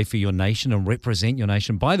able to play for your nation and represent your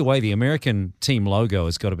nation. By the way, the American team logo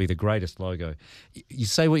has got to be the greatest logo. You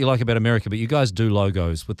say what you like about America, but you guys do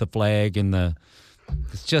logos with the flag and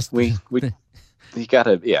it's just... You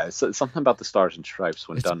gotta, it's something about the stars and stripes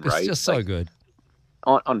when done right. It's just so good.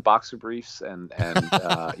 On boxer briefs and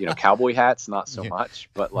cowboy hats, not so much,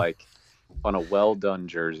 but like on a well done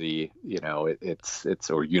jersey, it's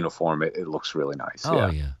or uniform, it looks really nice. Oh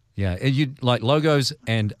yeah. Yeah, you like logos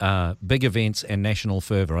and big events and national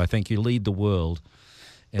fervor. I think you lead the world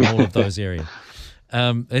in all of those areas.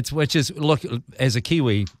 Look, as a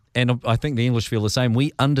Kiwi, and I think the English feel the same,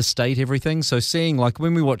 we understate everything. So seeing, like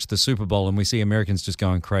when we watch the Super Bowl and we see Americans just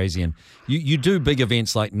going crazy, and you do big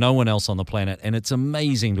events like no one else on the planet, and it's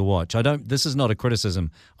amazing to watch. This is not a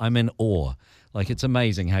criticism. I'm in awe. Like, it's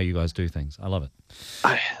amazing how you guys do things. I love it.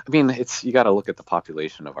 I mean, you got to look at the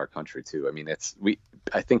population of our country too. I mean,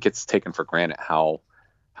 I think it's taken for granted how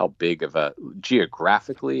big of a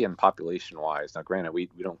geographically and population wise. Now, granted, we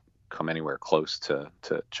don't come anywhere close to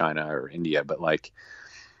China or India, but like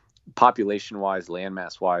population wise,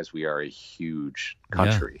 landmass wise, we are a huge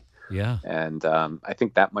country. Yeah. And I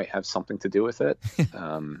think that might have something to do with it.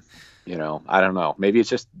 I don't know. Maybe it's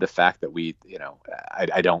just the fact that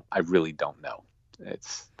I really don't know.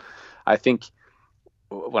 I think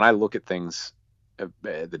when I look at things,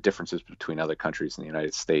 the differences between other countries and the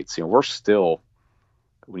United States, we're still,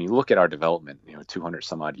 when you look at our development, 200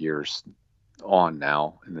 some odd years on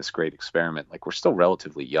now in this great experiment, like we're still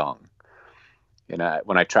relatively young. And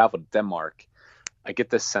when I traveled to Denmark, I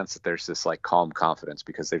get this sense that there's this like calm confidence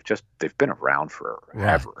because they've been around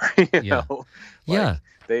forever. Yeah. Like,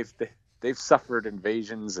 they've suffered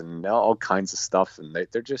invasions and all kinds of stuff, and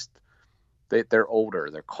they're older,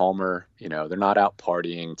 they're calmer. They're not out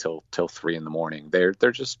partying till 3 a.m.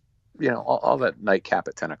 They're just all that nightcap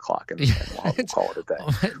at 10 o'clock, and we'll call it a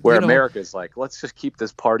day. Where America's like, let's just keep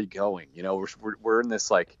this party going. We're in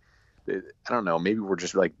this like, I don't know, maybe we're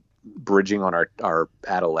just like bridging on our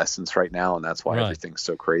adolescence right now, and that's why everything's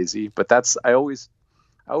so crazy. But I always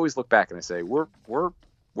look back and I say we're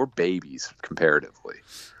babies comparatively.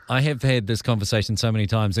 I have had this conversation so many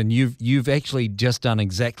times, and you've actually just done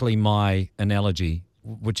exactly my analogy.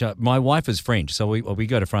 Which my wife is French, so we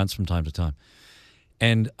go to France from time to time,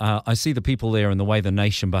 and I see the people there and the way the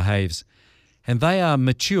nation behaves. And they are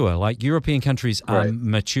mature, like European countries are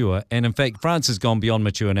mature. And in fact, France has gone beyond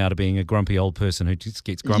mature now to being a grumpy old person who just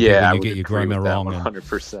gets grumpy when you get your grammar wrong.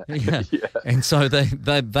 100%. Yeah. And so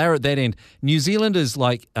they're at that end. New Zealand is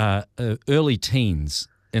like early teens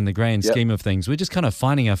in the grand scheme of things. We're just kind of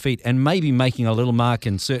finding our feet and maybe making a little mark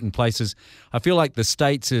in certain places. I feel like the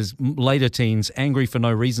States is later teens, angry for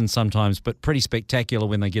no reason sometimes, but pretty spectacular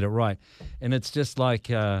when they get it right. And it's just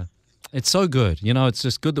like... it's so good. It's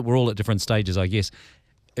just good that we're all at different stages, I guess.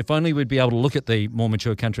 If only we'd be able to look at the more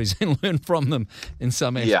mature countries and learn from them in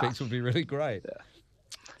some aspects would be really great.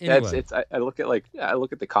 Yeah. Anyway. I look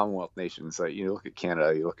at the Commonwealth nations. Like, you look at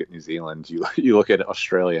Canada, you look at New Zealand, you look at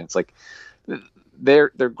Australia. It's like they're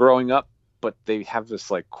growing up, but they have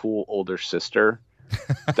this like cool older sister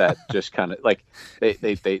that just kind of like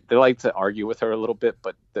they like to argue with her a little bit,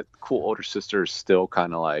 but that cool older sister is still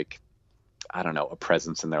kind of like, I don't know, a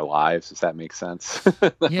presence in their lives. Does that make sense?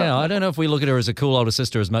 Yeah, I don't know if we look at her as a cool older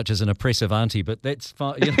sister as much as an oppressive auntie, but that's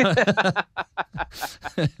fine.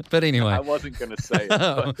 But anyway. I wasn't going to say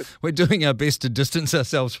it. We're doing our best to distance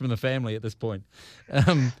ourselves from the family at this point.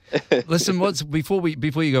 Listen, before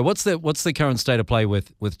you go, what's the current state of play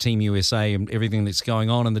with Team USA and everything that's going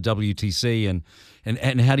on in the WTC,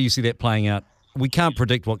 and how do you see that playing out? We can't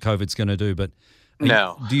predict what COVID's going to do, but...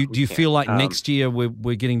 No. Do you feel like next year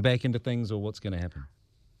we're getting back into things, or what's going to happen?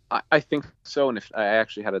 I think so. And if I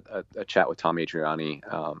actually had a chat with Tom Adriani,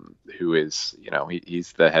 who is,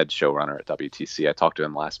 he's the head showrunner at WTC. I talked to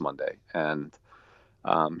him last Monday, and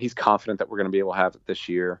he's confident that we're going to be able to have it this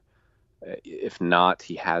year. If not,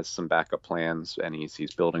 he has some backup plans, and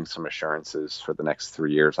he's building some assurances for the next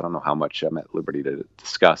 3 years. I don't know how much I'm at liberty to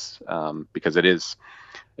discuss, because it is,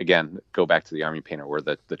 again, go back to the Army Painter. We're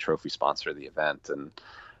the trophy sponsor of the event, and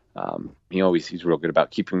he's real good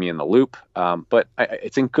about keeping me in the loop. But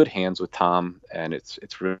it's in good hands with Tom, and it's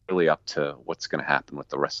really up to what's going to happen with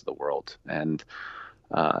the rest of the world. And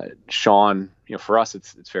Sean, for us,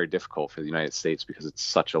 it's very difficult for the United States because it's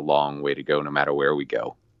such a long way to go, no matter where we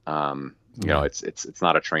go. It's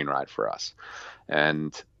not a train ride for us,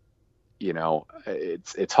 and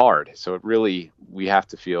it's hard. So we have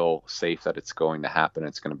to feel safe that it's going to happen.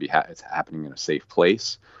 It's going to be it's happening in a safe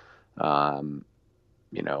place.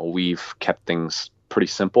 We've kept things pretty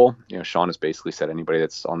simple. Sean has basically said anybody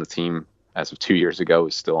that's on the team as of 2 years ago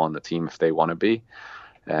is still on the team if they want to be.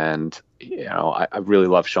 And, I really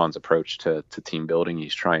love Sean's approach to team building.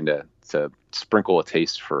 He's trying to sprinkle a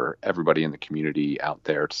taste for everybody in the community out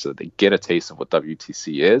there so they get a taste of what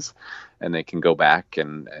WTC is, and they can go back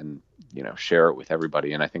and share it with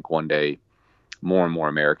everybody. And I think one day more and more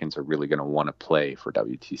Americans are really going to want to play for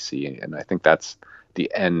WTC. And I think that's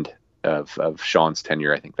the end of Sean's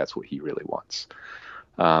tenure. I think that's what he really wants.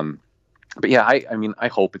 But yeah, I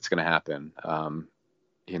hope it's going to happen. I'm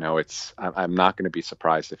not going to be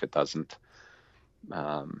surprised if it doesn't.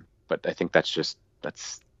 But I think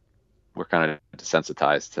we're kind of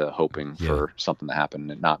desensitized to hoping for something to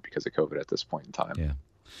happen, and not because of COVID at this point in time. Yeah.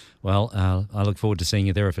 Well, I look forward to seeing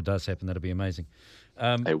you there. If it does happen, that'll be amazing.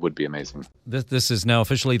 It would be amazing. This is now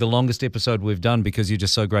officially the longest episode we've done because you're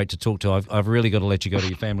just so great to talk to. I've really got to let you go to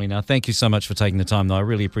your family now. Thank you so much for taking the time, though. I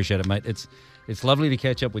really appreciate it, mate. It's lovely to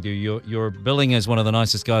catch up with you. You're billing as one of the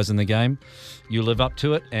nicest guys in the game. You live up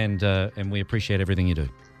to it, and we appreciate everything you do.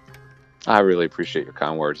 I really appreciate your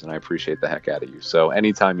kind words, and I appreciate the heck out of you. So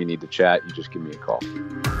anytime you need to chat, you just give me a call.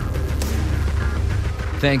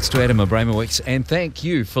 Thanks to Adam Abramowitz, and thank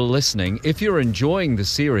you for listening. If you're enjoying the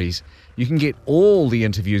series, you can get all the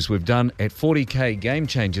interviews we've done at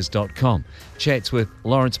 40kgamechangers.com. Chats with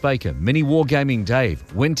Lawrence Baker, Mini Wargaming Dave,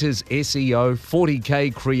 Winters SEO,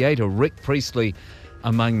 40k creator Rick Priestley,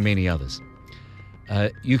 among many others.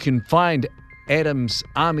 You can find Adam's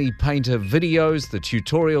Army Painter videos, the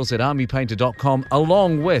tutorials at armypainter.com,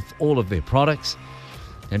 along with all of their products.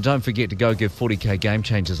 And don't forget to go give 40k Game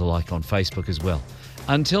Changers a like on Facebook as well.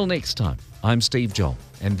 Until next time, I'm Steve Joel,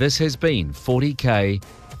 and this has been 40k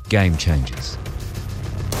Game Changers.